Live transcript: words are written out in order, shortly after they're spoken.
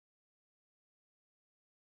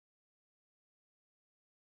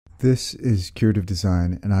This is Curative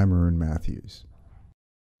Design, and I'm Arun Matthews.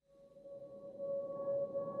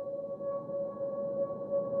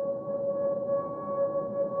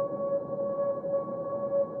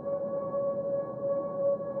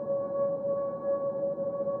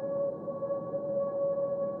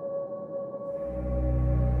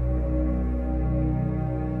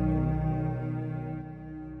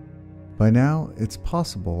 By now, it's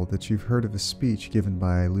possible that you've heard of a speech given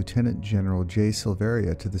by Lieutenant General Jay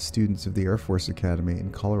Silveria to the students of the Air Force Academy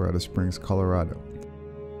in Colorado Springs, Colorado.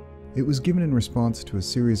 It was given in response to a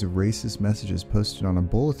series of racist messages posted on a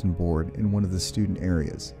bulletin board in one of the student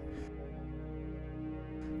areas.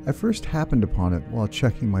 I first happened upon it while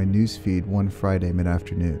checking my news feed one Friday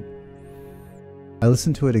mid-afternoon. I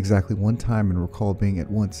listened to it exactly one time and recall being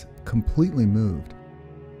at once completely moved.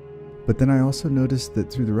 But then I also noticed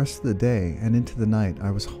that through the rest of the day and into the night I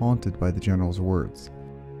was haunted by the General's words.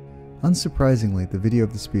 Unsurprisingly, the video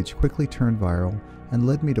of the speech quickly turned viral and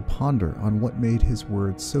led me to ponder on what made his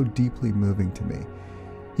words so deeply moving to me,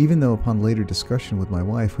 even though upon later discussion with my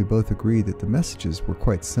wife we both agreed that the messages were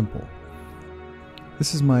quite simple.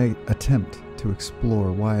 This is my attempt to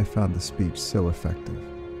explore why I found the speech so effective.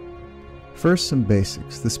 First, some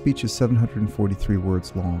basics. The speech is 743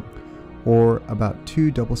 words long, or about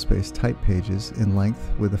 2 double-spaced type pages in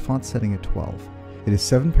length with a font setting at 12. It is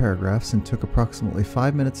 7 paragraphs and took approximately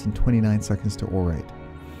 5 minutes and 29 seconds to orate.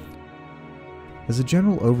 As a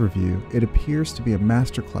general overview, it appears to be a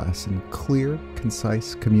masterclass in clear,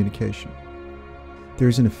 concise communication. There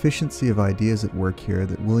is an efficiency of ideas at work here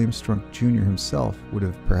that William Strunk Jr. himself would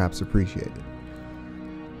have perhaps appreciated.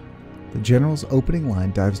 The General's opening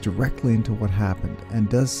line dives directly into what happened and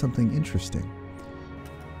does something interesting.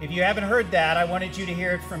 If you haven't heard that, I wanted you to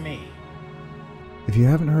hear it from me. If you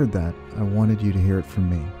haven't heard that, I wanted you to hear it from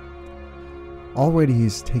me. Already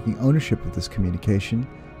he's taking ownership of this communication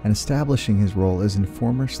and establishing his role as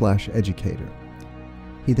informer/educator.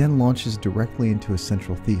 He then launches directly into a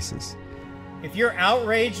central thesis. If you're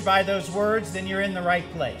outraged by those words, then you're in the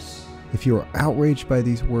right place. If you are outraged by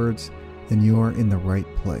these words, then you are in the right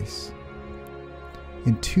place.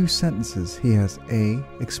 In 2 sentences, he has A,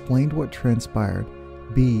 explained what transpired,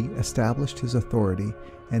 B, established his authority,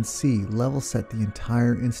 and C, level set the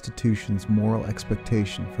entire institution's moral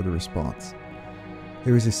expectation for the response.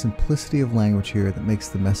 There is a simplicity of language here that makes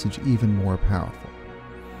the message even more powerful.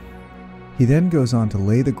 He then goes on to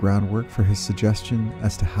lay the groundwork for his suggestion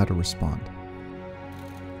as to how to respond.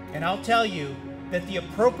 And I'll tell you that the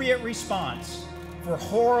appropriate response for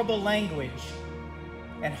horrible language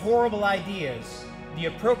and horrible ideas, the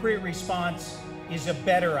appropriate response is a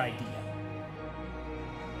better idea.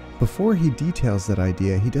 Before he details that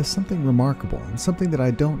idea, he does something remarkable and something that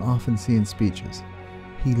I don't often see in speeches.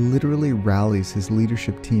 He literally rallies his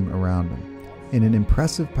leadership team around him. In an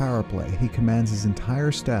impressive power play, he commands his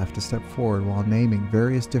entire staff to step forward while naming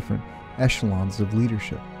various different echelons of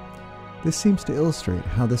leadership. This seems to illustrate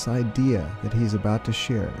how this idea that he is about to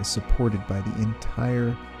share is supported by the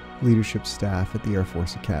entire leadership staff at the Air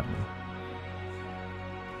Force Academy.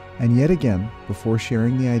 And yet again, before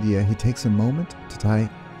sharing the idea, he takes a moment to tie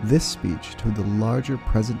this speech to the larger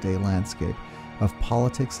present-day landscape of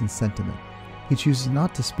politics and sentiment. He chooses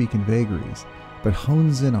not to speak in vagaries, but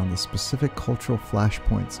hones in on the specific cultural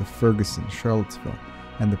flashpoints of Ferguson, Charlottesville,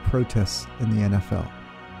 and the protests in the NFL.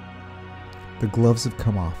 The gloves have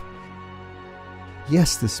come off.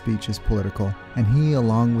 Yes, this speech is political, and he,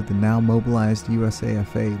 along with the now mobilized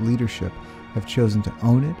USAFA leadership, have chosen to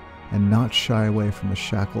own it and not shy away from the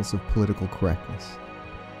shackles of political correctness.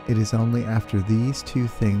 It is only after these 2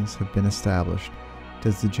 things have been established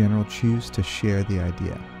does the General choose to share the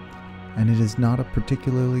idea. And it is not a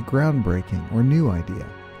particularly groundbreaking or new idea.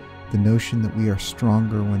 The notion that we are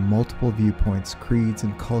stronger when multiple viewpoints, creeds,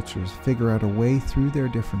 and cultures figure out a way through their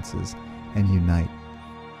differences and unite.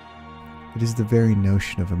 It is the very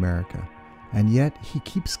notion of America, and yet he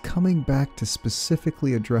keeps coming back to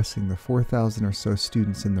specifically addressing the 4,000 or so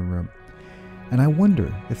students in the room. And I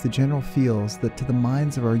wonder if the General feels that to the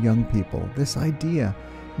minds of our young people, this idea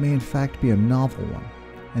may in fact be a novel one,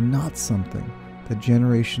 and not something that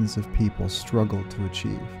generations of people struggled to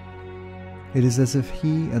achieve. It is as if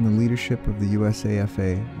he and the leadership of the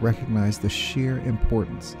USAFA recognize the sheer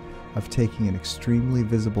importance of taking an extremely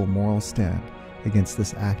visible moral stand against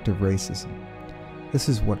this act of racism. This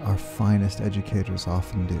is what our finest educators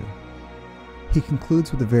often do. He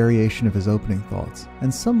concludes with a variation of his opening thoughts,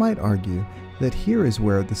 and some might argue that here is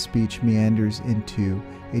where the speech meanders into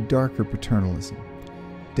a darker paternalism,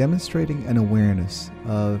 demonstrating an awareness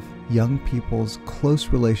of young people's close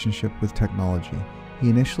relationship with technology. He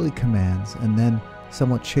initially commands, and then,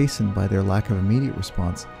 somewhat chastened by their lack of immediate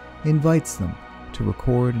response, invites them to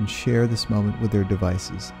record and share this moment with their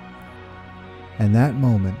devices. And that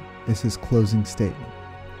moment is his closing statement.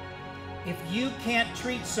 If you can't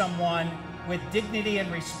treat someone with dignity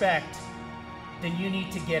and respect, then you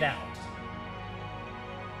need to get out.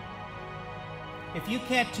 If you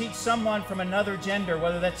can't treat someone from another gender,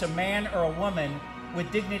 whether that's a man or a woman,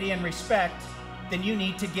 with dignity and respect, then you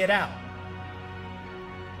need to get out.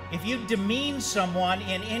 If you demean someone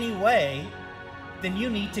in any way, then you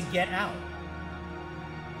need to get out.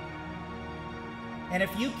 And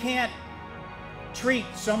if you can't treat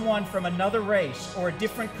someone from another race or a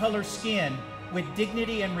different color skin with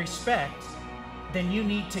dignity and respect, then you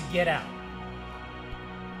need to get out.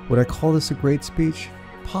 Would I call this a great speech?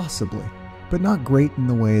 Possibly, but not great in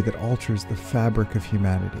the way that alters the fabric of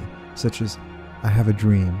humanity, such as I Have a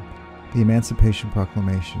Dream, the Emancipation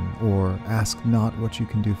Proclamation, or Ask Not What You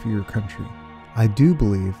Can Do for Your Country. I do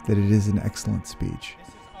believe that it is an excellent speech,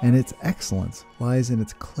 and its excellence lies in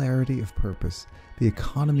its clarity of purpose, the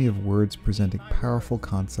economy of words presenting powerful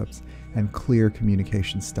concepts, and clear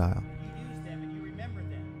communication style.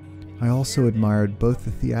 I also admired both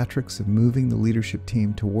the theatrics of moving the leadership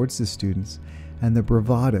team towards the students and the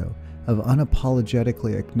bravado of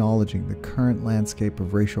unapologetically acknowledging the current landscape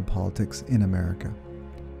of racial politics in America.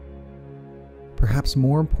 Perhaps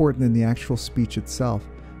more important than the actual speech itself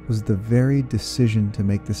was the very decision to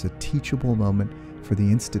make this a teachable moment for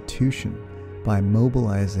the institution by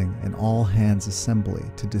mobilizing an all-hands assembly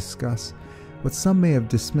to discuss what some may have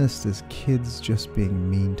dismissed as kids just being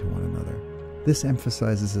mean to one another. This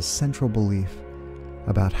emphasizes a central belief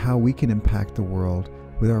about how we can impact the world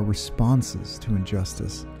with our responses to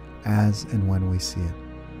injustice as and when we see it.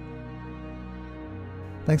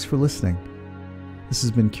 Thanks for listening. This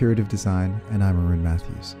has been Curative Design, and I'm Arun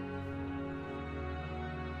Matthews.